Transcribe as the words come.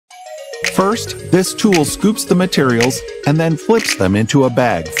First, this tool scoops the materials and then flips them into a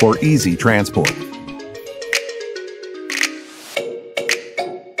bag for easy transport.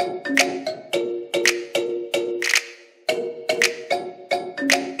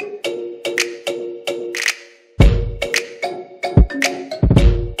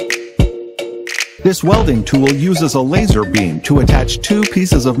 This welding tool uses a laser beam to attach two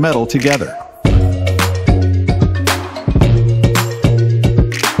pieces of metal together.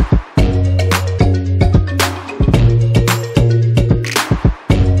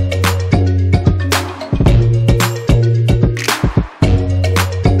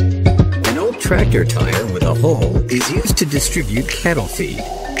 An old tractor tire with a hole is used to distribute cattle feed.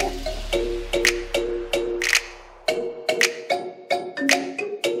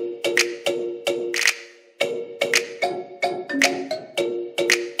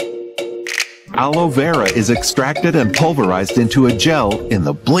 Aloe vera is extracted and pulverized into a gel in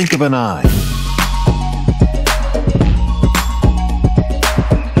the blink of an eye.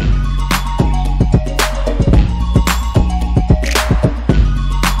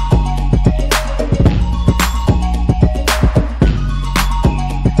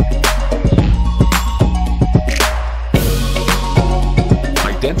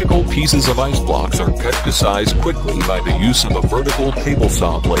 Identical pieces of ice blocks are cut to size quickly by the use of a vertical table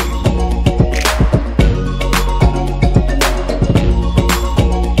saw blade.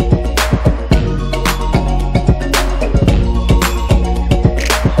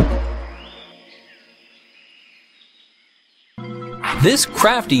 This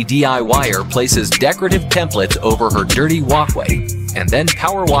crafty DIYer places decorative templates over her dirty walkway and then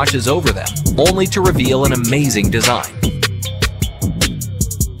power washes over them, only to reveal an amazing design.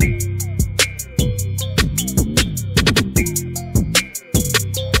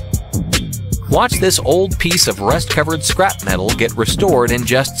 Watch this old piece of rust-covered scrap metal get restored in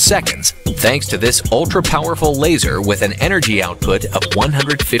just seconds, thanks to this ultra-powerful laser with an energy output of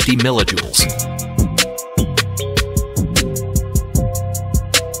 150 millijoules.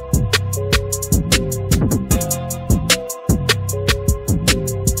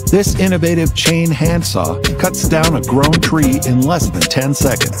 This innovative chain handsaw cuts down a grown tree in less than 10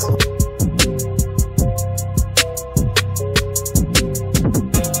 seconds.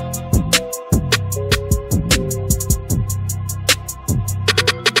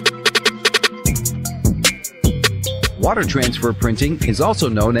 Water transfer printing is also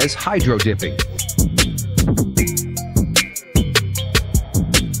known as hydro dipping.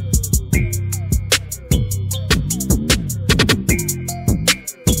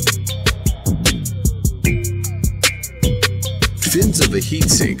 Fins of a heat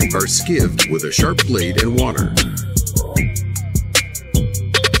sink are skivved with a sharp blade and water.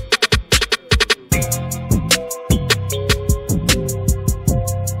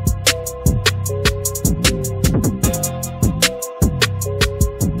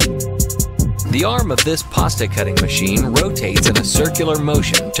 The arm of this pasta cutting machine rotates in a circular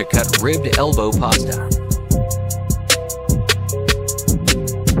motion to cut ribbed elbow pasta.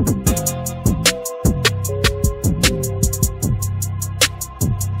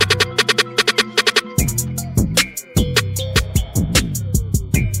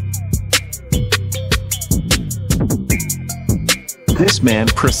 This man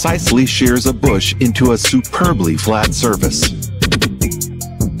precisely shears a bush into a superbly flat surface.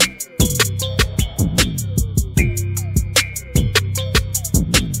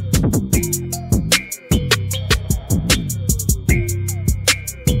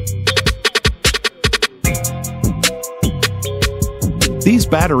 These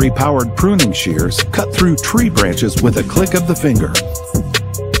battery-powered pruning shears cut through tree branches with a click of the finger.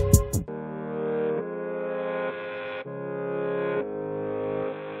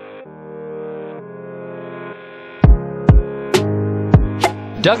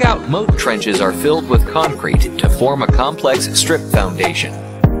 Dugout moat trenches are filled with concrete to form a complex strip foundation.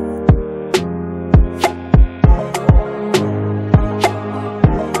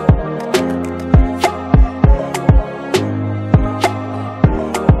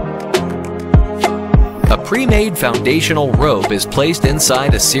 A pre-made foundational rope is placed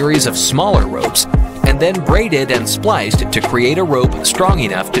inside a series of smaller ropes and then braided and spliced to create a rope strong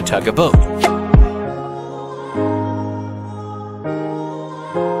enough to tug a boat.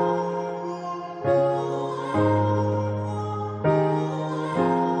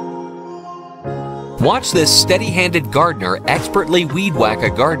 Watch this steady-handed gardener expertly weed whack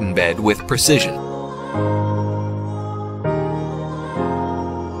a garden bed with precision.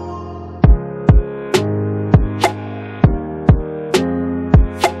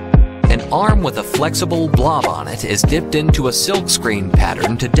 An arm form with a flexible blob on it is dipped into a silkscreen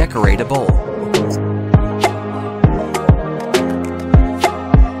pattern to decorate a bowl.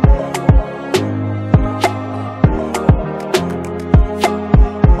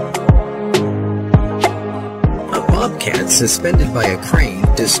 A bobcat suspended by a crane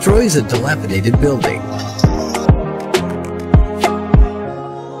destroys a dilapidated building.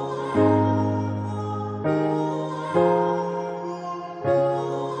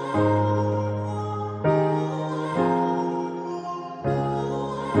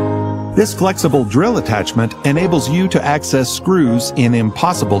 This flexible drill attachment enables you to access screws in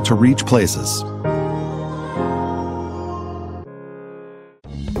impossible-to-reach places.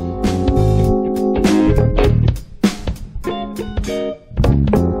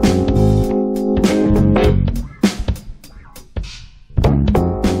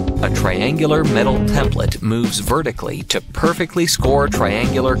 A triangular metal template moves vertically to perfectly score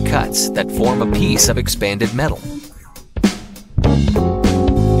triangular cuts that form a piece of expanded metal.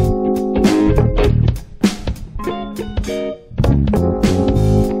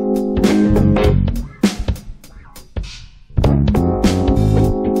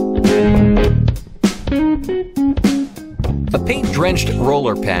 A paint-drenched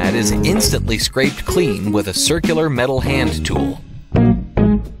roller pad is instantly scraped clean with a circular metal hand tool.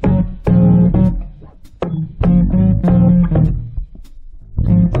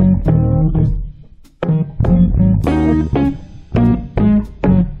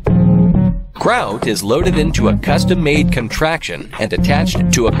 Grout is loaded into a custom-made contraction and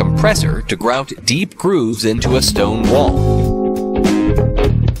attached to a compressor to grout deep grooves into a stone wall.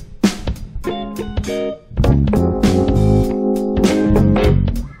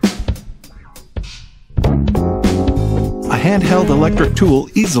 A handheld electric tool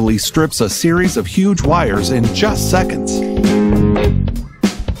easily strips a series of huge wires in just seconds.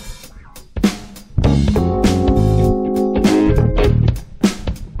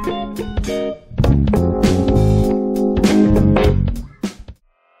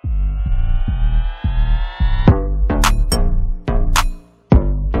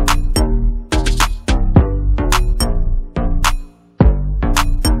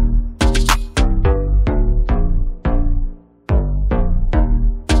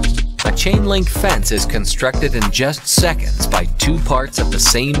 A chain link fence is constructed in just seconds by two parts of the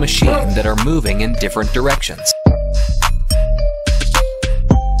same machine that are moving in different directions.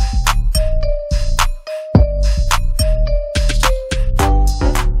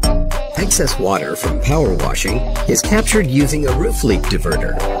 Excess water from power washing is captured using a roof leak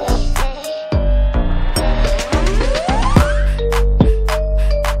diverter.